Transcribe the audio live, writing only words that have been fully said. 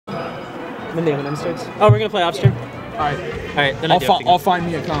When the M&M starts. Oh, we're gonna play off stream. All right. All right. Then I'll find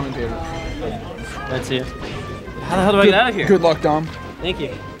me a commentator. Let's see it. How the hell do I get out of here? Good luck, Dom. Thank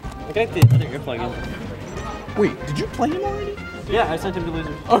you. I got the other earplug in. Wait, did you play him already? Yeah, I sent him to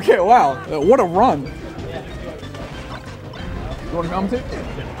losers. Okay, wow. What a run. You want to commentate?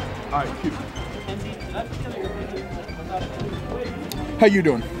 Yeah. All right, cute. How you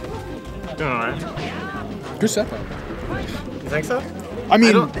doing? Doing alright. Good set, though. You think so? I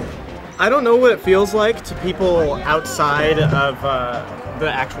mean, I don't know what it feels like to people outside of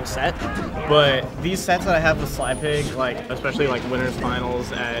the actual set, but these sets that I have with Sly Pig, like especially like winners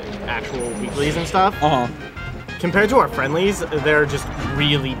finals at actual weeklies and stuff, compared to our friendlies, they're just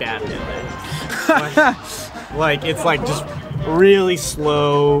really bad melee. like it's like just really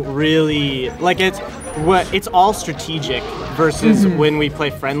slow, really like it's all strategic versus when we play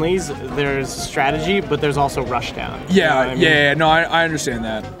friendlies, there's strategy, but there's also rush down. Yeah, you know what I mean? Yeah, no, I understand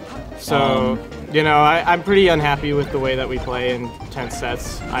that. So, you know, I'm pretty unhappy with the way that we play in 10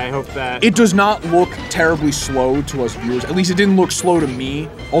 sets. I hope that... It does not look terribly slow to us viewers. At least it didn't look slow to me,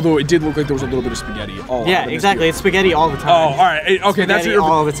 although it did look like there was a little bit of spaghetti. Yeah, exactly. It's spaghetti all the time. Oh, all right. Okay, spaghetti that's what you're...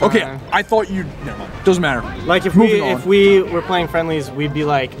 all the time. Okay, I thought you... Never mind. Doesn't matter. Like, if we were playing friendlies, we'd be,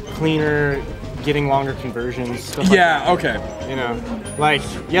 like, cleaner, getting longer conversions, stuff like that. Okay. You know, like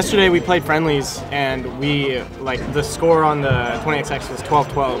yesterday we played friendlies and we like the score on the 20XX was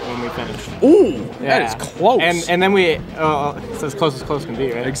 12-12 when we finished. Ooh, that is close. And then we it's as close can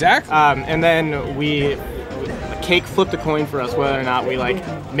be, right? Exactly. And then Cake flipped a coin for us whether or not we like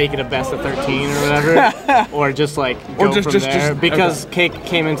make it a best of 13 or whatever, or just like go from there. Because Cake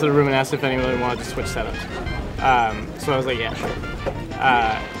came into the room and asked if anyone wanted to switch setups. So I was like, yeah, sure.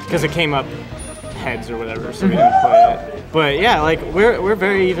 Because it came up heads or whatever, so we didn't play it. But yeah, like we're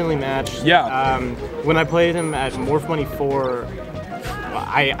very evenly matched. Yeah. When I played him at Morph Money 4,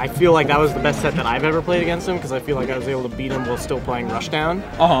 I feel like that was the best set that I've ever played against him because I feel like I was able to beat him while still playing Rushdown,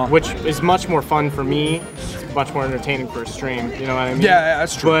 which is much more fun for me. It's much more entertaining for a stream. You know what I mean? Yeah,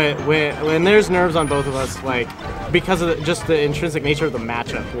 that's true. But when there's nerves on both of us, like because of just the intrinsic nature of the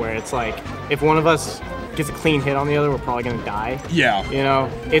matchup, where it's like if one of us gets a clean hit on the other, we're probably gonna die. Yeah. You know,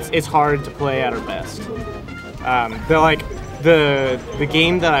 it's hard to play at our best. The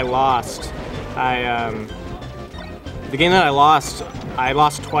game that I lost, I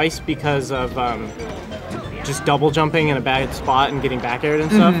lost twice because of just double jumping in a bad spot and getting back aired and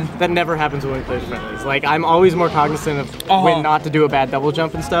stuff. That never happens when we play friendlies. Like I'm always more cognizant of when not to do a bad double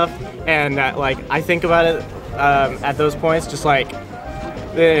jump and stuff. And like I think about it at those points, just like.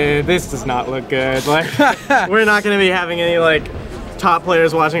 This does not look good. Like, we're not going to be having any like top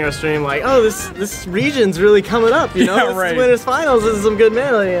players watching our stream. Like, oh, this region's really coming up. You know, yeah, this right. is winners finals. This is some good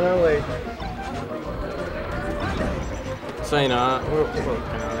melee. You know, like. So you know, we're working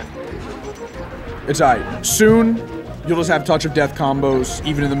on it. It's alright. Soon. You'll just have touch of death combos,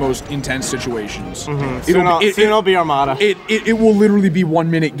 even in the most intense situations. Soon I'll be Armada. It will literally be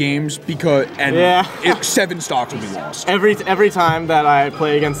 1 minute games because 7 stocks will be lost. Every time that I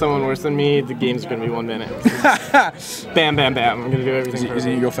play against someone worse than me, the game's gonna be 1 minute. Bam, bam, bam. I'm gonna do everything. Is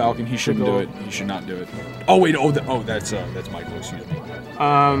he Ego Falcon? He shouldn't do it. He should not do it. Oh wait. That's Michael. Excuse me.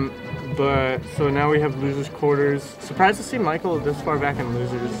 But so now we have losers quarters. Surprised to see Michael this far back in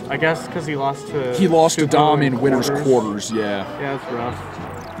losers. I guess because he lost to Dom in winners quarters. Yeah. Yeah, it's rough.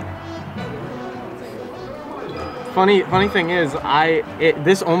 Funny thing is,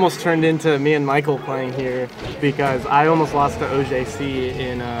 this almost turned into me and Michael playing here because I almost lost to OJC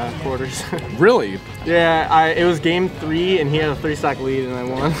in quarters. Really? Yeah, it was game 3 and he had a 3-stock lead and I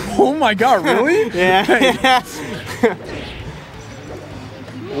won. Oh my god, really? Yeah.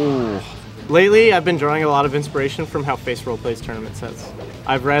 Ooh. Lately, I've been drawing a lot of inspiration from how Face Roll plays tournament sets.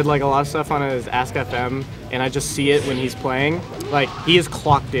 I've read like a lot of stuff on his Ask FM, and I just see it when he's playing. Like he is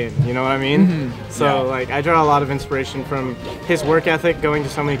clocked in, you know what I mean? So like I draw a lot of inspiration from his work ethic, going to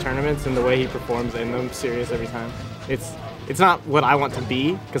so many tournaments, and the way he performs in them, serious every time. It's not what I want to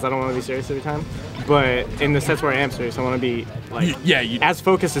be because I don't want to be serious every time. But in the sets where I am serious, I want to be like as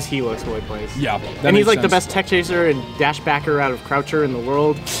focused as he looks while he plays. Yeah, and he's like the best tech chaser and dash backer out of Croucher in the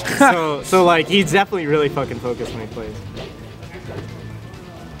world. so like he's definitely really fucking focused when he plays.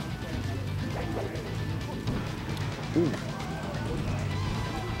 Ooh.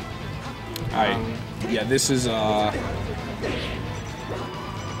 Alright. Yeah, this is I'm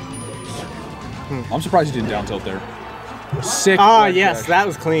surprised he didn't down tilt there. Sick. Ah, yes, that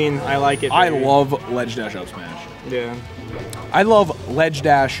was clean. I like it. I love ledge dash up smash. Yeah. I love ledge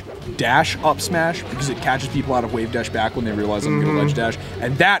dash up smash because it catches people out of wave dash back when they realize I'm gonna ledge dash,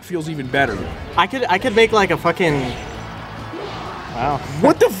 and that feels even better. I could make like a fucking Wow.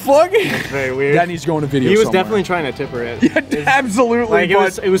 What the fuck? That's very weird. That needs to go in a video He was somewhere. definitely trying to tipper it. Yeah, absolutely. Like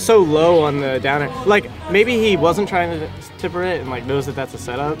it was so low on the downer. Like maybe he wasn't trying to tipper it and like knows that that's a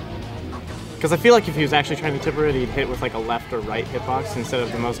setup. Because I feel like if he was actually trying to tipper it, he'd hit with like a left or right hitbox instead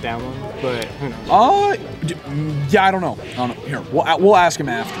of the most down one. But who knows? Yeah, I don't know. Here, we'll ask him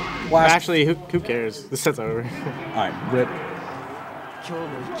after. Actually, who cares? The set's over. All right, rip.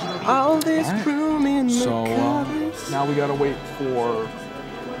 All this room in the So now we gotta wait for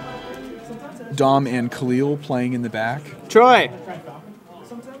Dom and Khalil playing in the back. Troy.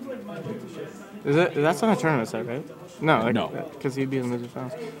 That's not a tournament set, right? No. No. Because he'd be in the Wizard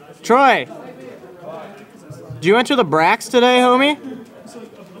Finals. Troy. Did you enter the Brax today, homie?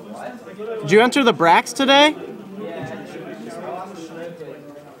 Did you enter the Brax today?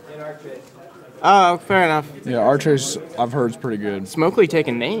 Oh, fair enough. Yeah, Archers I've heard is pretty good. Smokely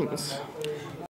taking names.